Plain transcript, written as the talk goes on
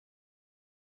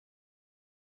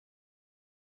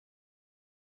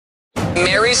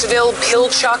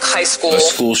MarysvillePilchuck High School. A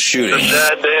school shooting. A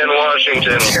sad day in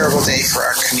Washington. Terrible day for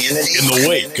our community. In the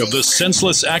wake of the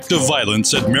senseless act of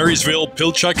violence at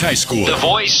MarysvillePilchuck High School. The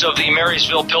voice of the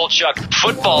MarysvillePilchuck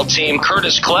football team,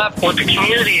 Curtis Klepp. What the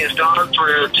community has gone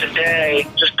through today,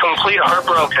 just complete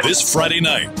heartbroken. This Friday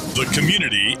night, the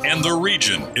community and the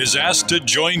region is asked to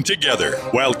join together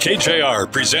while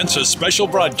KJR presents a special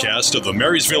broadcast of the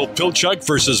MarysvillePilchuck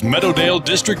versus Meadowdale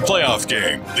District Playoff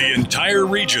game. The entire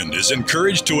region is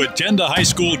encouraged to attend a high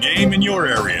school game in your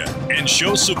area and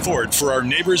show support for our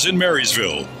neighbors in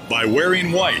Marysville by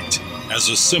wearing white as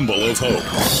a symbol of hope.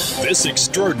 This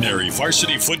extraordinary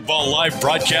varsity football live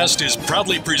broadcast is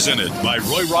proudly presented by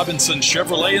Roy Robinson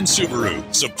Chevrolet and Subaru,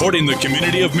 supporting the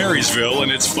community of Marysville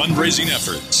and its fundraising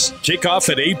efforts. Kickoff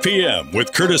at 8 p.m.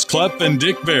 with Curtis Klepp and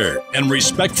Dick Baird, and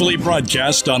respectfully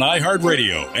broadcast on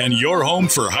iHeartRadio and your home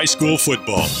for high school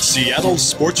football. Seattle's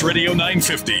Sports Radio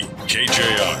 950,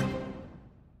 KJR.